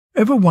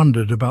Ever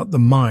wondered about the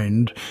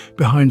mind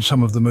behind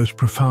some of the most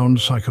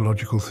profound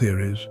psychological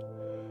theories?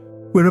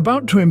 We're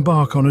about to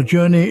embark on a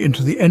journey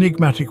into the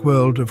enigmatic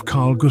world of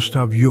Carl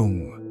Gustav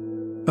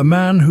Jung, a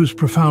man whose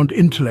profound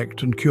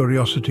intellect and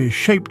curiosity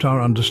shaped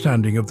our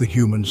understanding of the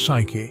human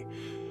psyche.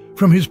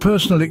 From his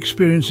personal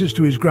experiences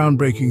to his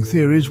groundbreaking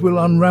theories, we'll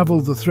unravel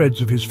the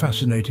threads of his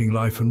fascinating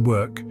life and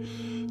work.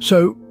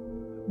 So,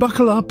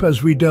 buckle up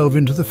as we delve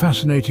into the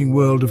fascinating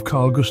world of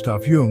Carl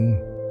Gustav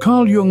Jung.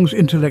 Carl Jung's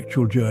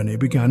intellectual journey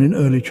began in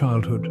early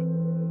childhood.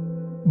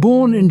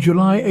 Born in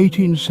July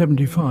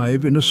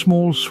 1875 in a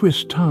small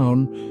Swiss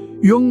town,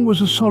 Jung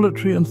was a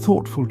solitary and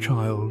thoughtful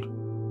child.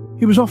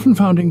 He was often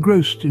found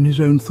engrossed in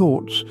his own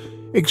thoughts,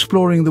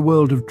 exploring the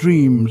world of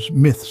dreams,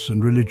 myths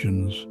and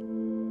religions.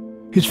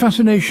 His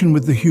fascination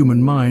with the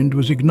human mind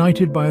was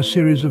ignited by a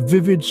series of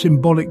vivid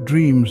symbolic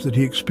dreams that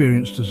he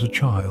experienced as a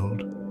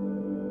child.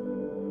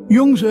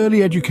 Jung's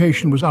early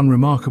education was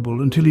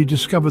unremarkable until he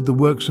discovered the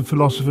works of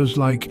philosophers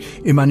like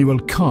Immanuel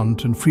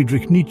Kant and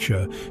Friedrich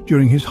Nietzsche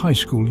during his high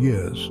school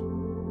years.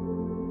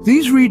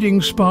 These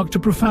readings sparked a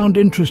profound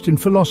interest in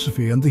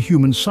philosophy and the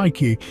human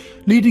psyche,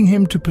 leading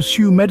him to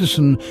pursue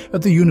medicine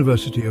at the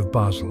University of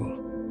Basel.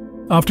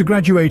 After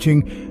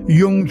graduating,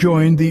 Jung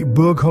joined the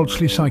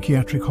Burgholzli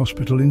Psychiatric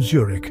Hospital in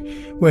Zurich,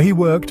 where he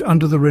worked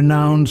under the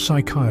renowned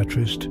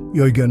psychiatrist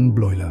Eugen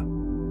Bleuler.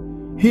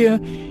 Here,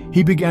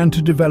 he began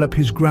to develop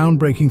his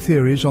groundbreaking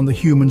theories on the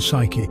human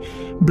psyche,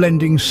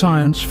 blending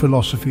science,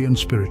 philosophy and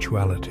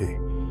spirituality.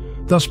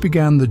 Thus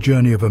began the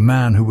journey of a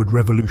man who would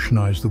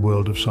revolutionize the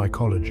world of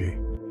psychology.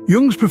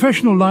 Jung's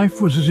professional life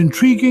was as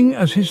intriguing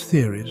as his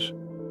theories.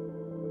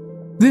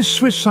 This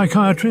Swiss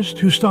psychiatrist,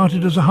 who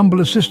started as a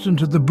humble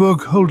assistant at the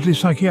Burgholzli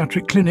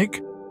Psychiatric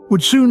Clinic,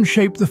 would soon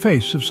shape the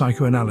face of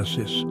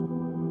psychoanalysis.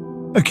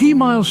 A key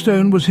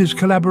milestone was his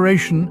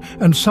collaboration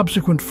and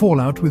subsequent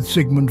fallout with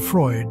Sigmund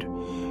Freud,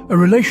 a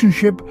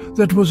relationship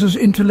that was as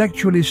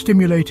intellectually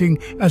stimulating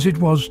as it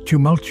was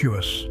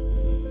tumultuous.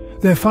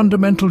 Their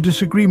fundamental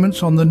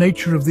disagreements on the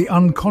nature of the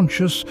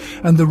unconscious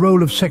and the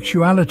role of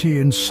sexuality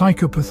in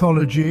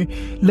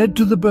psychopathology led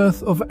to the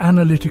birth of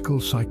analytical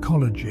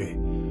psychology,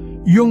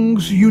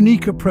 Jung's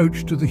unique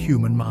approach to the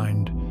human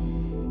mind.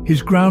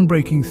 His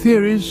groundbreaking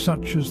theories,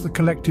 such as the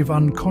collective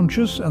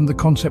unconscious and the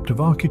concept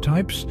of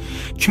archetypes,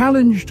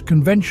 challenged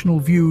conventional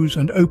views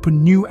and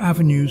opened new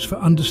avenues for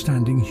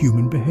understanding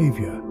human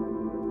behavior.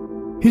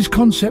 His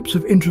concepts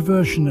of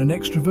introversion and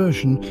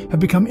extroversion have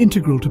become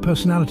integral to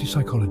personality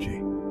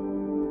psychology.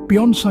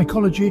 Beyond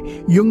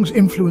psychology, Jung's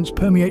influence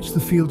permeates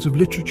the fields of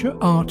literature,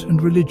 art and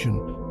religion,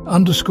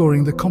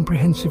 underscoring the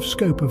comprehensive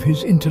scope of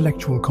his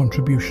intellectual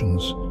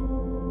contributions.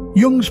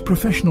 Jung's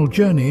professional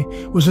journey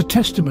was a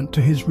testament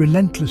to his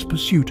relentless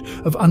pursuit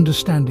of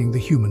understanding the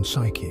human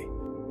psyche.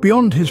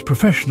 Beyond his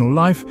professional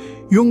life,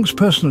 Jung's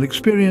personal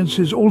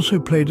experiences also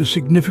played a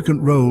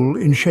significant role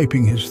in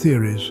shaping his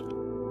theories.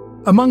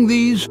 Among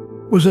these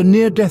was a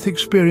near-death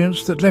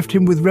experience that left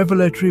him with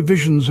revelatory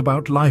visions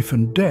about life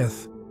and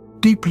death,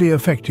 deeply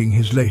affecting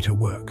his later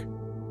work.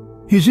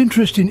 His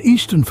interest in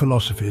Eastern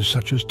philosophies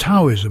such as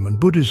Taoism and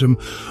Buddhism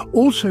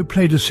also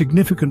played a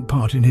significant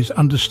part in his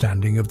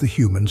understanding of the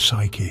human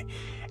psyche,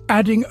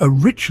 adding a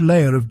rich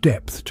layer of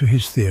depth to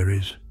his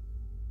theories.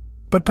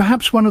 But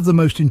perhaps one of the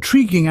most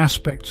intriguing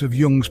aspects of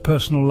Jung's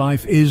personal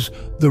life is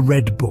the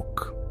Red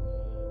Book.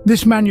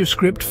 This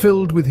manuscript,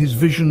 filled with his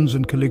visions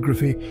and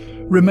calligraphy,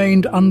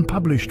 remained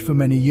unpublished for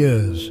many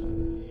years.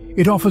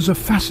 It offers a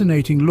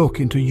fascinating look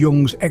into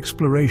Jung's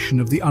exploration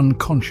of the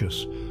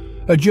unconscious,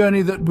 a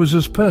journey that was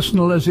as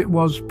personal as it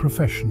was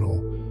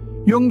professional.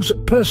 Jung's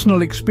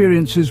personal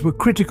experiences were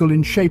critical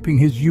in shaping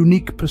his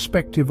unique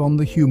perspective on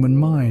the human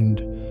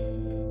mind.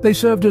 They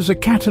served as a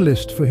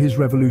catalyst for his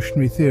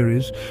revolutionary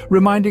theories,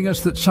 reminding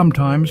us that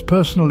sometimes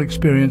personal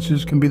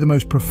experiences can be the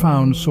most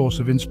profound source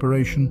of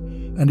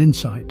inspiration and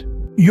insight.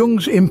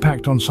 Jung's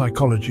impact on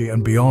psychology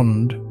and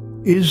beyond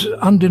is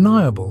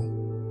undeniable.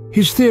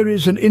 His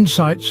theories and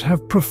insights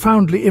have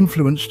profoundly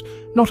influenced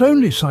not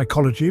only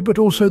psychology but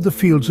also the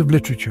fields of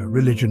literature,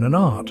 religion and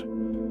art.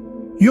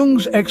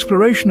 Jung's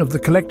exploration of the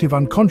collective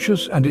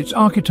unconscious and its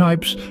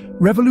archetypes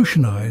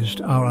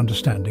revolutionized our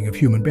understanding of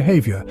human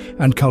behavior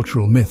and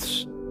cultural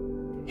myths.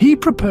 He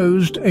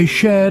proposed a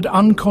shared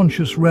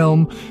unconscious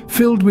realm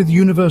filled with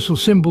universal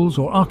symbols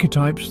or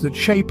archetypes that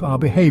shape our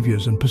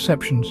behaviors and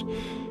perceptions.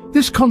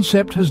 This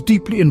concept has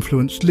deeply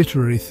influenced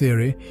literary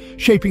theory,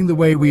 shaping the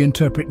way we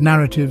interpret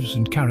narratives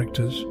and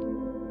characters.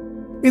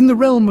 In the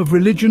realm of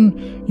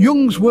religion,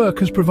 Jung's work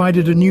has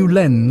provided a new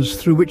lens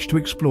through which to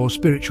explore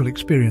spiritual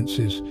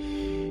experiences.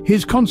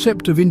 His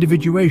concept of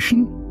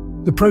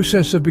individuation, the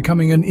process of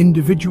becoming an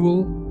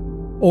individual,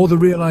 or the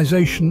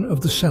realization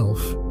of the self,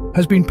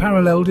 has been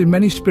paralleled in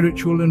many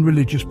spiritual and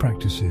religious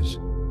practices.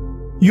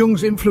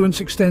 Jung's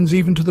influence extends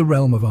even to the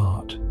realm of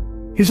art.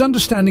 His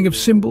understanding of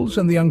symbols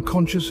and the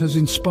unconscious has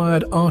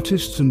inspired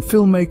artists and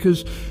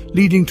filmmakers,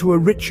 leading to a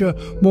richer,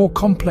 more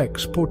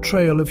complex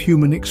portrayal of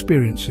human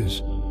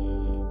experiences.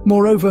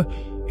 Moreover,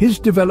 his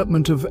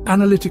development of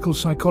analytical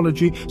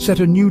psychology set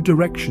a new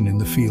direction in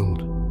the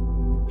field.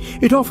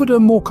 It offered a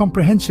more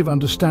comprehensive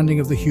understanding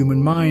of the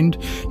human mind,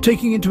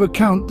 taking into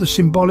account the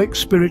symbolic,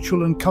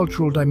 spiritual and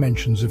cultural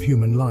dimensions of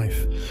human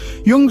life.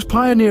 Jung's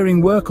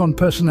pioneering work on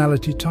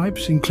personality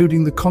types,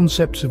 including the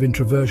concepts of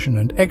introversion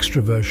and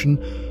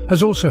extroversion,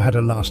 has also had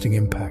a lasting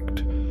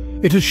impact.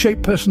 It has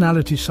shaped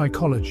personality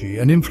psychology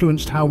and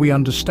influenced how we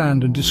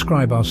understand and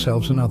describe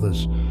ourselves and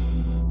others.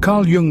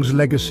 Carl Jung's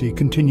legacy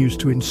continues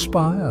to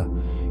inspire,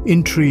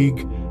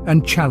 intrigue,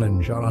 and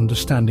challenge our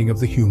understanding of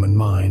the human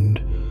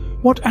mind.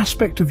 What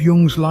aspect of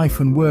Jung's life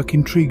and work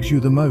intrigues you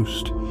the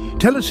most?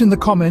 Tell us in the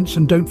comments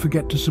and don't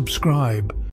forget to subscribe.